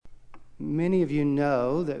Many of you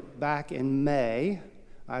know that back in May,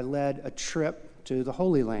 I led a trip to the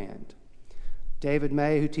Holy Land. David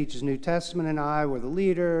May, who teaches New Testament, and I were the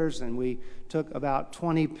leaders, and we took about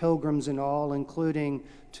 20 pilgrims in all, including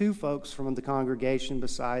 2 folks from the congregation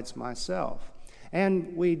besides myself.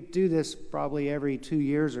 And we do this probably every 2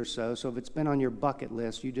 years or so if it's been on your bucket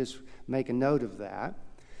list, you just make a note of that.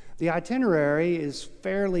 The itinerary is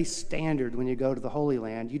fairly standard when you go to the Holy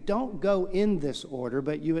Land. You don't go in this order,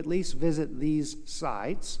 but you at least visit these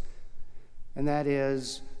sites, and that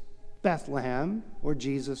is Bethlehem, where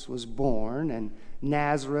Jesus was born, and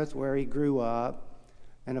Nazareth, where he grew up,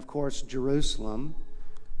 and of course Jerusalem,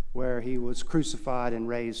 where he was crucified and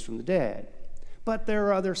raised from the dead. But there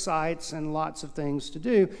are other sites and lots of things to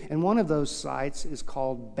do, and one of those sites is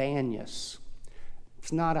called Banyas.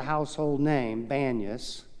 It's not a household name,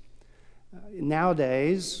 Banyas.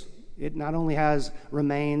 Nowadays, it not only has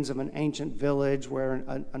remains of an ancient village where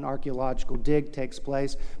an archaeological dig takes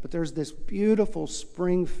place, but there's this beautiful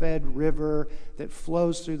spring-fed river that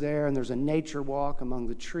flows through there, and there's a nature walk among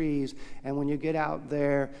the trees. And when you get out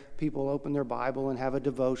there, people open their Bible and have a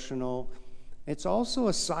devotional. It's also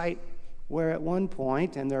a site where at one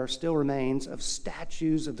point, and there are still remains of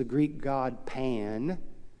statues of the Greek god Pan,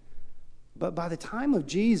 but by the time of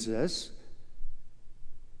Jesus,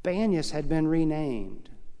 Banyas had been renamed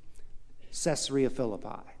Caesarea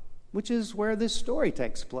Philippi, which is where this story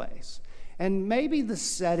takes place. And maybe the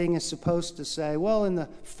setting is supposed to say, well, in the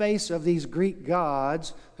face of these Greek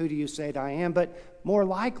gods, who do you say that I am? But more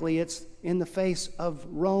likely it's in the face of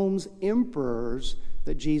Rome's emperors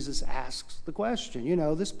that Jesus asks the question. You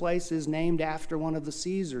know, this place is named after one of the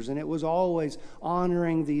Caesars, and it was always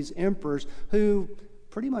honoring these emperors who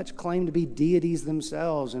pretty much claimed to be deities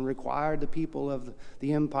themselves and required the people of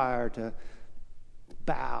the empire to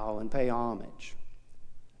bow and pay homage.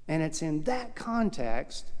 And it's in that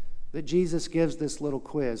context that Jesus gives this little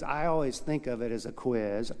quiz. I always think of it as a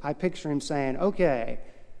quiz. I picture him saying, okay,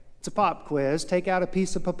 it's a pop quiz. Take out a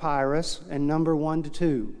piece of papyrus and number 1 to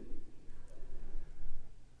 2.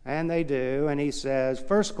 And they do, and he says,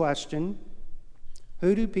 first question,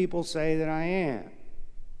 who do people say that I am?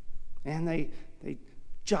 And they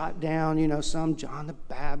jot down, you know, some John the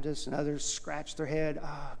Baptist, and others scratch their head.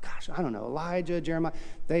 Oh, gosh, I don't know, Elijah, Jeremiah.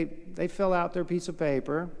 They fill out their piece of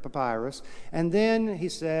paper, papyrus, and then he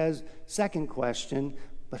says, second question,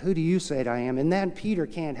 but who do you say that I am? And then Peter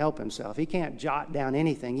can't help himself. He can't jot down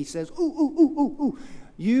anything. He says, ooh,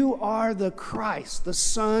 you are the Christ, the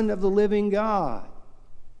Son of the living God,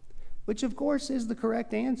 which of course is the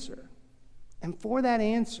correct answer. And for that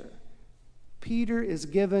answer, Peter is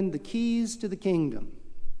given the keys to the kingdom.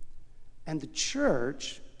 And the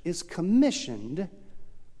church is commissioned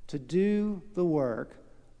to do the work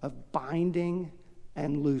of binding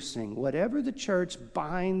and loosing. Whatever the church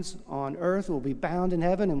binds on earth will be bound in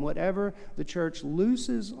heaven, and whatever the church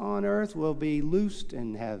looses on earth will be loosed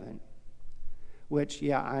in heaven. Which,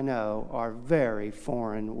 yeah, I know, are very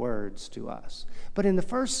foreign words to us. But in the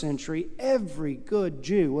first century, every good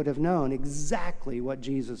Jew would have known exactly what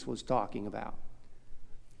Jesus was talking about.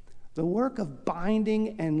 The work of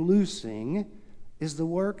binding and loosing is the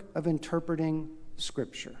work of interpreting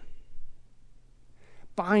Scripture.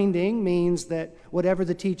 Binding means that whatever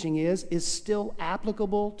the teaching is still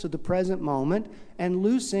applicable to the present moment, and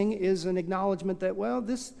loosing is an acknowledgement that, well,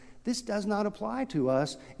 this does not apply to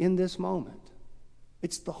us in this moment.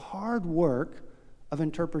 It's the hard work of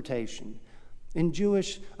interpretation. In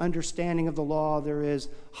Jewish understanding of the law, there is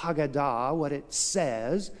Haggadah, what it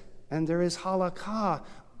says, and there is Halakha,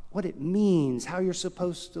 what it means, how you're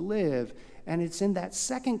supposed to live. And it's in that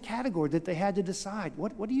second category that they had to decide,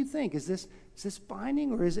 what do you think? Is this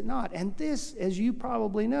binding or is it not? And this, as you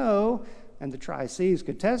probably know, and the Tri-Cs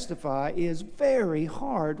could testify, is very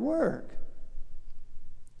hard work.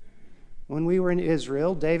 When we were in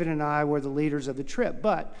Israel, David and I were the leaders of the trip,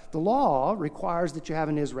 but the law requires that you have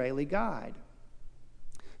an Israeli guide.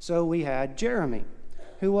 So we had Jeremy,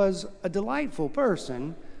 who was a delightful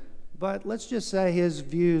person, but let's just say his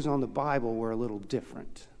views on the Bible were a little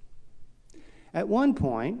different. At one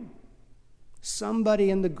point, somebody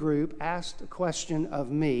in the group asked a question of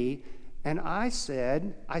me, and I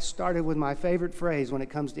started with my favorite phrase when it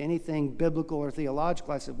comes to anything biblical or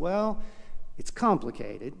theological. I said, well, it's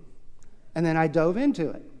complicated. And then I dove into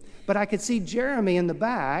it. But I could see Jeremy in the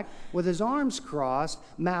back with his arms crossed,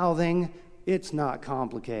 mouthing, it's not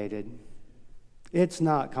complicated. It's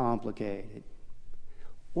not complicated.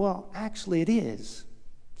 Well, actually it is.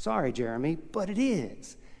 Sorry, Jeremy, but it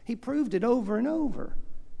is. He proved it over and over.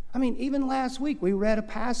 I mean, even last week we read a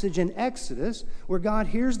passage in Exodus where God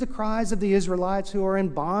hears the cries of the Israelites who are in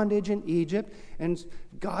bondage in Egypt, and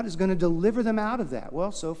God is going to deliver them out of that.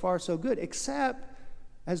 Well, so far so good, except,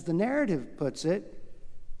 as the narrative puts it,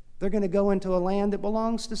 they're going to go into a land that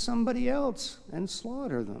belongs to somebody else and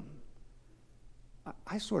slaughter them.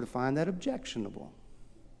 I sort of find that objectionable.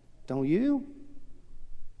 Don't you?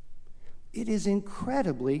 It is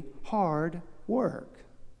incredibly hard work.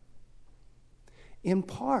 In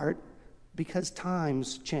part because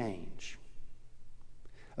times change.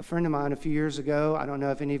 A friend of mine a few years ago, I don't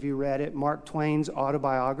know if any of you read it, Mark Twain's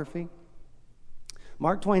autobiography.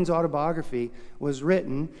 Mark Twain's autobiography was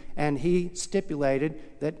written, and he stipulated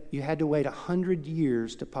that you had to wait 100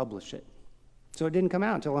 years to publish it. So it didn't come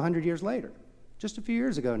out until 100 years later, just a few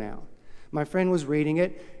years ago now. My friend was reading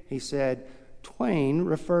it. He said, Twain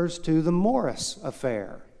refers to the Morris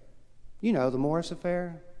affair. You know the Morris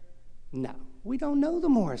affair? No, we don't know the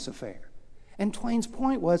Morris affair. And Twain's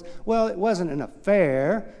point was, well, it wasn't an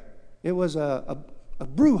affair. It was a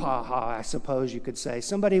brouhaha, I suppose you could say.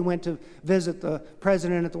 Somebody went to visit the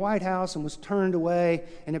president at the White House and was turned away,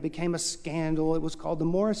 and it became a scandal. It was called the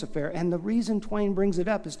Morris affair. And the reason Twain brings it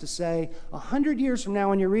up is to say, 100 years from now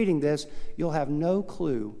when you're reading this, you'll have no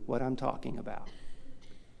clue what I'm talking about.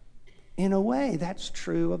 In a way, that's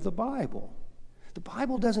true of the Bible. The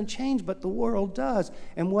Bible doesn't change, but the world does.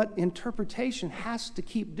 And what interpretation has to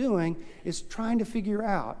keep doing is trying to figure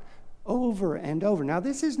out over and over. Now,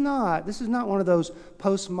 this is not one of those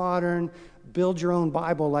postmodern build your own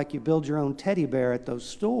Bible like you build your own teddy bear at those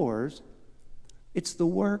stores. It's the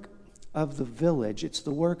work of the village. It's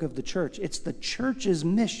the work of the church. It's the church's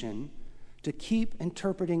mission to keep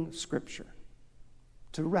interpreting Scripture,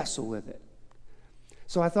 to wrestle with it.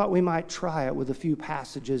 So I thought we might try it with a few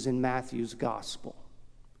passages in Matthew's gospel.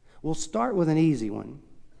 We'll start with an easy one,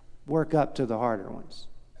 work up to the harder ones.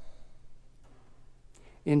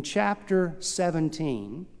 In chapter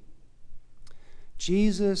 17,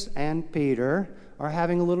 Jesus and Peter are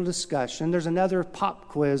having a little discussion. There's another pop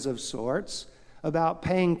quiz of sorts about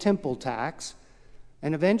paying temple tax.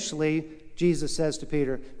 And eventually, Jesus says to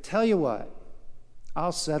Peter, tell you what,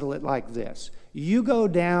 I'll settle it like this. You go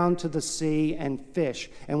down to the sea and fish,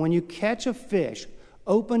 and when you catch a fish,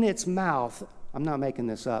 open its mouth, I'm not making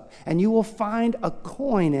this up, and you will find a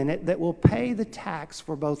coin in it that will pay the tax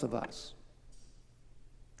for both of us.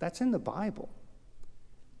 That's in the Bible.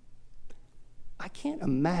 I can't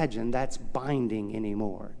imagine that's binding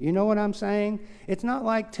anymore. You know what I'm saying? It's not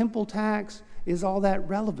like temple tax is all that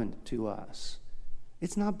relevant to us.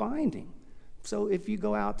 It's not binding. So if you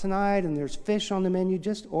go out tonight and there's fish on the menu,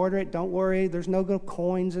 just order it. Don't worry. There's no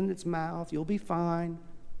coins in its mouth. You'll be fine.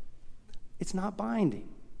 It's not binding.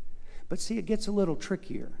 But see, it gets a little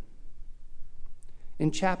trickier.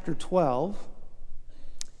 In chapter 12,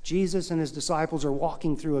 Jesus and his disciples are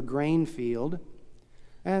walking through a grain field,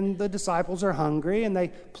 and the disciples are hungry, and they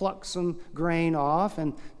pluck some grain off,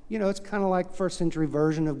 and, you know, it's kind of like first century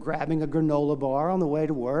version of grabbing a granola bar on the way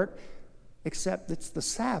to work, except it's the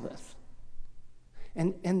Sabbath.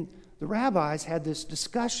 And the rabbis had this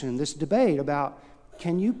discussion, this debate about,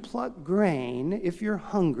 can you pluck grain if you're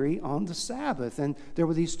hungry on the Sabbath? And there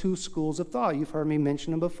were these two schools of thought. You've heard me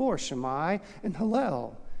mention them before, Shammai and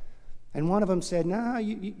Hillel. And one of them said, no,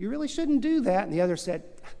 you really shouldn't do that. And the other said,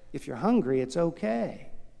 if you're hungry, it's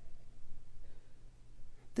okay.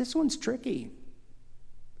 This one's tricky.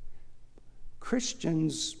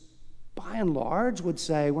 Christians, by and large, would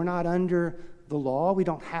say we're not under the law. We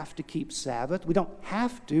don't have to keep Sabbath. We don't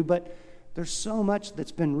have to, but there's so much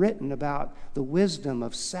that's been written about the wisdom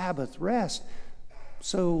of Sabbath rest.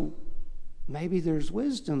 So maybe there's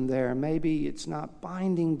wisdom there. Maybe it's not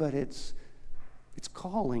binding, but it's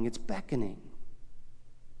calling, it's beckoning.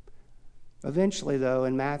 Eventually, though,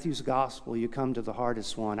 in Matthew's gospel, you come to the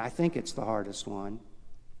hardest one. I think it's the hardest one.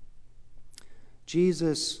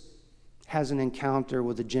 Jesus has an encounter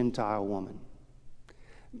with a Gentile woman.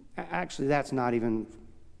 Actually, doesn't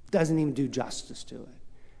even do justice to it.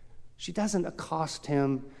 She doesn't accost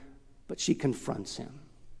him, but she confronts him.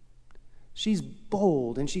 She's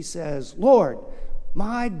bold, and she says, Lord,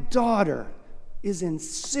 my daughter is in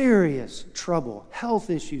serious trouble, health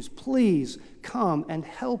issues. Please come and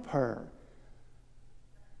help her.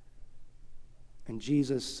 And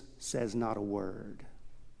Jesus says not a word.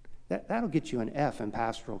 That'll get you an F in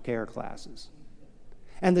pastoral care classes.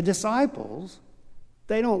 And the disciples,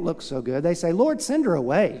 they don't look so good. They say, Lord, send her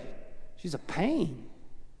away. She's a pain.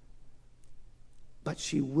 But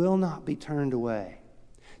she will not be turned away.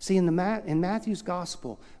 See, in Matthew's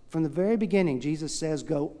gospel, from the very beginning, Jesus says,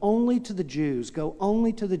 go only to the Jews. Go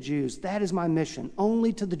only to the Jews. That is my mission,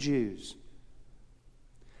 only to the Jews.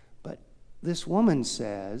 this woman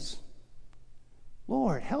says,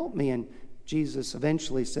 Lord, help me. And Jesus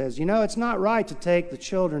eventually says, you know, it's not right to take the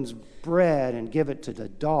children's bread and give it to the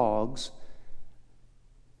dogs.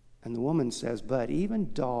 And the woman says, but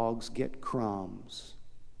even dogs get crumbs.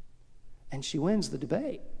 And she wins the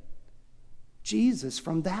debate. Jesus,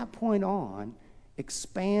 from that point on,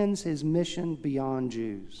 expands his mission beyond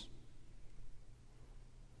Jews.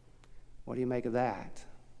 What do you make of that?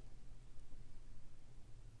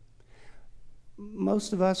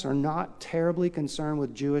 Most of us are not terribly concerned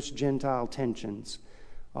with Jewish-Gentile tensions,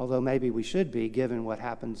 although maybe we should be, given what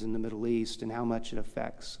happens in the Middle East and how much it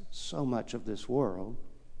affects so much of this world.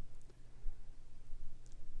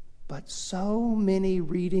 But so many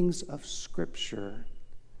readings of Scripture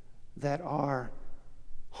that are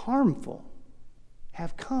harmful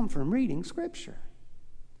have come from reading Scripture.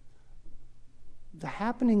 The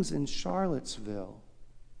happenings in Charlottesville,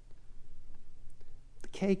 the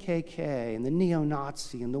KKK and the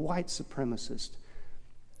neo-Nazi and the white supremacist,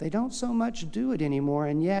 they don't so much do it anymore,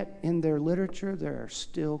 and yet in their literature they're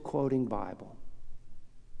still quoting Bible.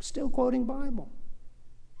 Still quoting Bible.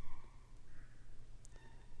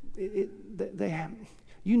 You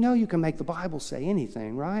know you can make the Bible say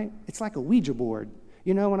anything, right? It's like a Ouija board.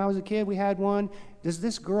 You know, when I was a kid, we had one. Does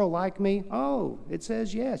this girl like me? Oh, it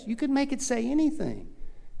says yes. You could make it say anything.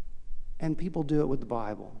 And people do it with the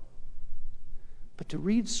Bible. But to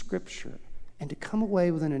read Scripture and to come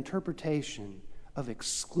away with an interpretation of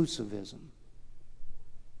exclusivism,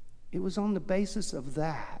 it was on the basis of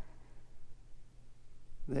that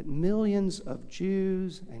millions of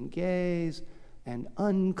Jews and gays and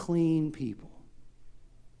unclean people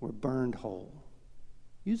were burned whole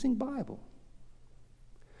using Bible.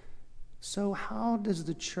 So how does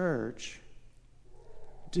the church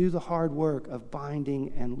do the hard work of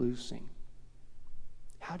binding and loosing?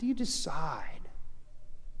 How do you decide?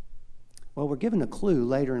 Well, we're given a clue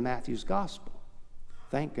later in Matthew's gospel.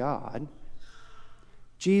 Thank God.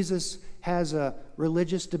 Jesus has a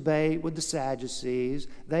religious debate with the Sadducees.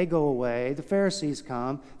 They go away. The Pharisees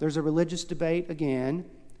come. There's a religious debate again,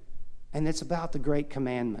 and it's about the great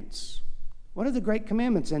commandments. What are the great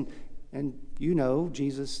commandments? And you know,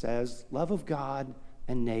 Jesus says, love of God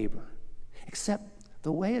and neighbor. Except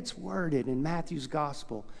the way it's worded in Matthew's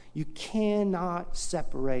gospel, you cannot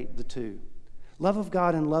separate the two. Love of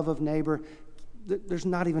God and love of neighbor, there's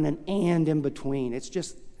not even an and in between. It's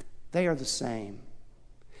just, they are the same.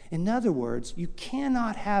 In other words, you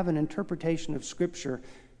cannot have an interpretation of Scripture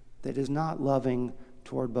that is not loving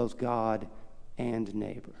toward both God and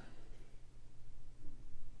neighbor.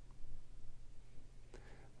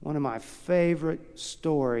 One of my favorite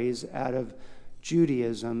stories out of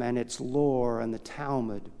Judaism and its lore and the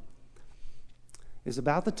Talmud is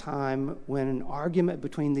about the time when an argument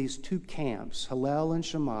between these two camps, Hillel and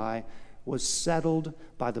Shammai, was settled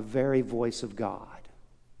by the very voice of God.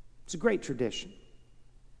 It's a great tradition.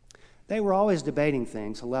 They were always debating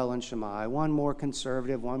things, Hillel and Shammai, one more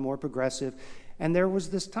conservative, one more progressive. And there was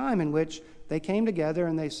this time in which they came together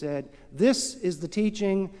and they said, this is the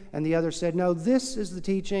teaching, and the other said, no, this is the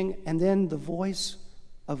teaching. And then the voice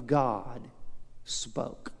of God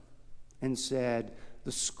spoke and said,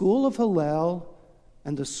 the school of Hillel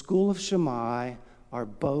and the school of Shammai are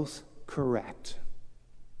both correct,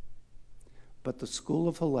 but the school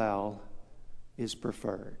of Hillel is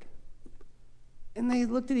preferred. And they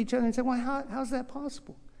looked at each other and said, well, how's that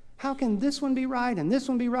possible? How can this one be right and this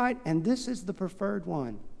one be right and this is the preferred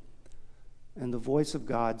one? And the voice of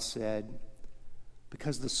God said,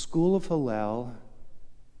 because the school of Hillel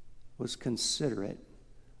was considerate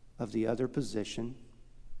of the other position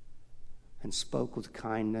and spoke with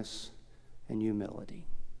kindness and humility.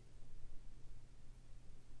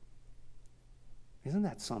 Isn't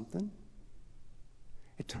that something?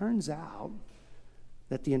 It turns out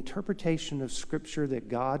that the interpretation of Scripture that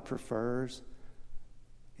God prefers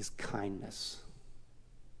is kindness.